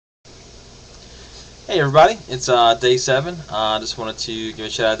Hey everybody, it's day 7. I just wanted to give a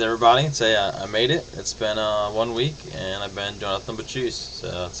shout out to everybody and say I made it. It's been 1 week and I've been doing nothing but juice,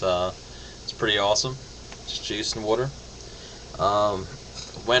 so it's pretty awesome. Just juice and water. Um,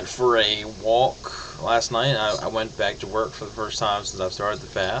 Went for a walk last night. I went back to work for the first time since I've started the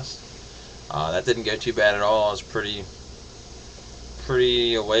fast. That didn't go too bad at all. I was pretty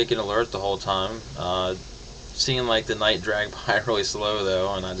awake and alert the whole time. Seemed like the night dragged by really slow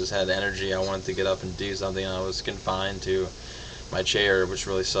though, and I just had energy. I wanted to get up and do something. I was confined to my chair, which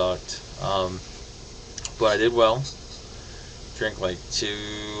really sucked. But I did well. Drank like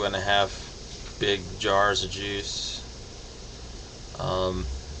 2.5 big jars of juice. I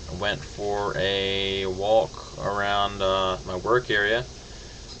went for a walk around my work area.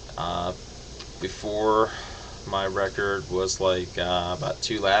 Before my record was like about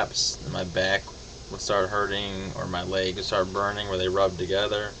 2 laps, and my back would start hurting or my leg would start burning where they rubbed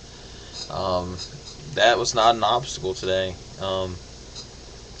together. Um, that was not an obstacle today.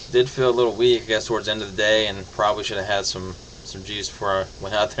 Did feel a little weak, I guess, towards the end of the day, and probably should have had some juice before I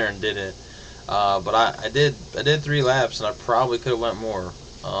went out there and did it. But I did 3 laps, and I probably could have went more.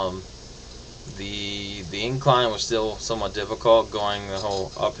 The incline was still somewhat difficult going the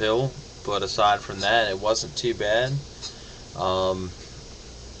whole uphill, but aside from that, it wasn't too bad. Um,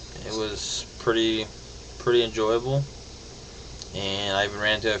 it was pretty enjoyable, and I even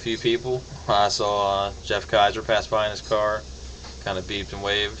ran into a few people. I saw Jeff Kaiser pass by in his car, kind of beeped and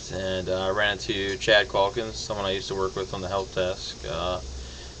waved, and I ran into Chad Calkins, someone I used to work with on the help desk.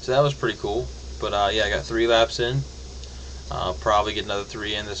 So that was pretty cool. But yeah, I got 3 laps in. I'll probably get another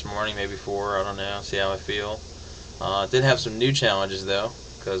 3 in this morning, maybe 4. I don't know. See how I feel. Did have some new challenges though,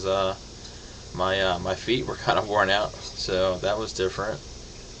 because my feet were kind of worn out, so that was different.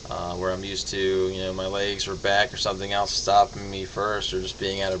 Where I'm used to, my legs or back or something else stopping me first, or just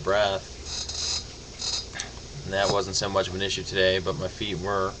being out of breath. And that wasn't so much of an issue today, but my feet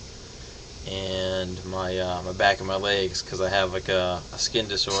were, and my back and my legs, because I have like a skin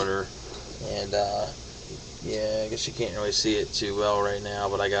disorder, and yeah, I guess you can't really see it too well right now,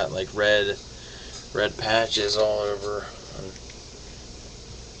 but I got like red patches all over. And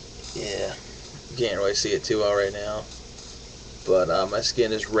yeah, you can't really see it too well right now, but my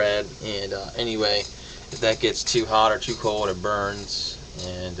skin is red, and anyway, if that gets too hot or too cold, it burns,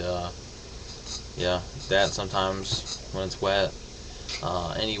 and yeah, that sometimes when it's wet.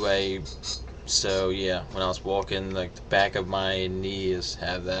 Anyway, so yeah, when I was walking, like the back of my knees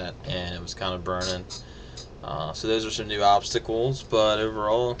had that, and it was kind of burning. So those are some new obstacles, but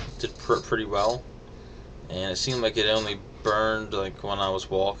overall did pretty well. And it seemed like it only burned like when I was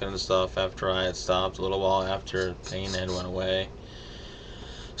walking and stuff after I had stopped a little while after the pain had went away.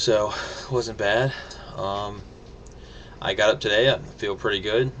 So it wasn't bad. Um, I got up today. I feel pretty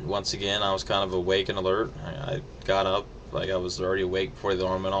good. Once again, I was kind of awake and alert. I got up like I was already awake before the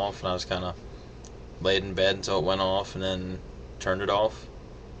alarm went off, and I was kind of laid in bed until it went off, and then turned it off.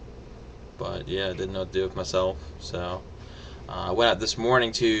 But yeah, I didn't know what to do with myself. So I went out this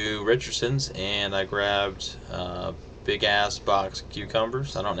morning to Richardson's, and I grabbed a big ass box of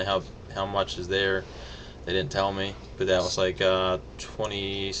cucumbers. I don't know how much is there. They didn't tell me, but that was like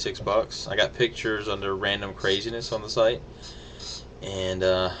 $26. I got pictures under random craziness on the site, and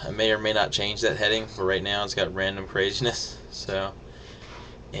I may or may not change that heading, but right now it's got random craziness. So,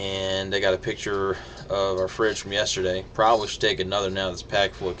 and I got a picture of our fridge from yesterday. Probably should take another now that's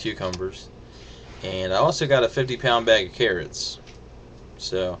packed full of cucumbers. And I also got a 50-pound bag of carrots.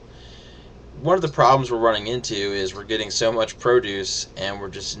 So one of the problems we're running into is we're getting so much produce and we're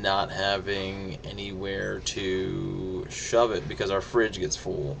just not having anywhere to shove it because our fridge gets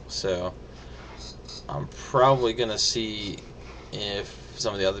full. So I'm probably going to see if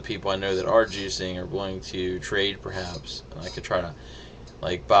some of the other people I know that are juicing are willing to trade, perhaps. And I could try to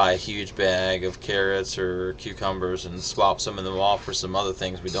like buy a huge bag of carrots or cucumbers and swap some of them off for some other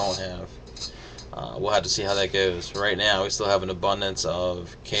things we don't have. We'll have to see how that goes. Right now, we still have an abundance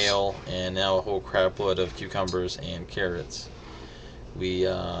of kale and now a whole crap load of cucumbers and carrots. We,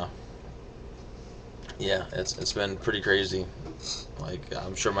 yeah, it's been pretty crazy. Like,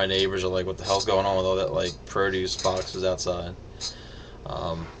 I'm sure my neighbors are like, "What the hell's going on with all that like produce boxes outside?"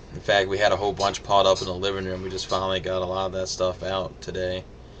 In fact, we had a whole bunch piled up in the living room. We just finally got a lot of that stuff out today.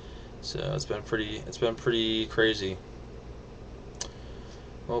 So it's been pretty crazy.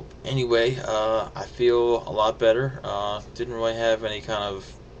 Well, anyway, I feel a lot better. Didn't really have any kind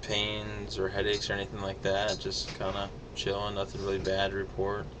of pains or headaches or anything like that. Just kind of chilling. Nothing really bad to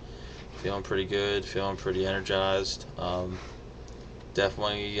report. Feeling pretty good. Feeling pretty energized.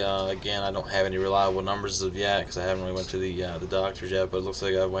 Definitely, again, I don't have any reliable numbers as of yet because I haven't really went to the doctors yet. But it looks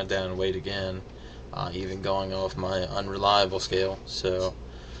like I went down in weight again. even going off my unreliable scale. So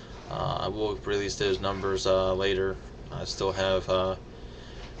I will release those numbers later. I still have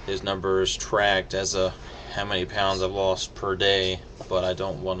those numbers tracked as how many pounds I've lost per day, but I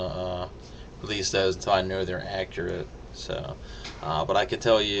don't want to release those until I know they're accurate. So, but I can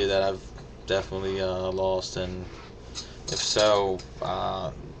tell you that I've definitely lost, and if so,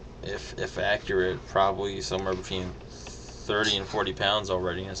 if accurate, probably somewhere between 30 and 40 pounds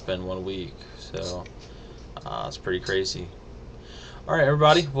already, and it's been 1 week. So it's pretty crazy. All right,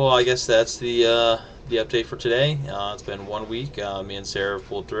 everybody. Well, I guess that's the update for today. It's been 1 week. Me and Sarah have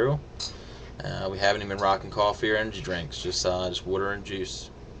pulled through. We haven't even been rocking coffee or energy drinks. Just water and juice.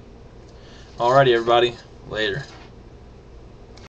 Alrighty, everybody. Later.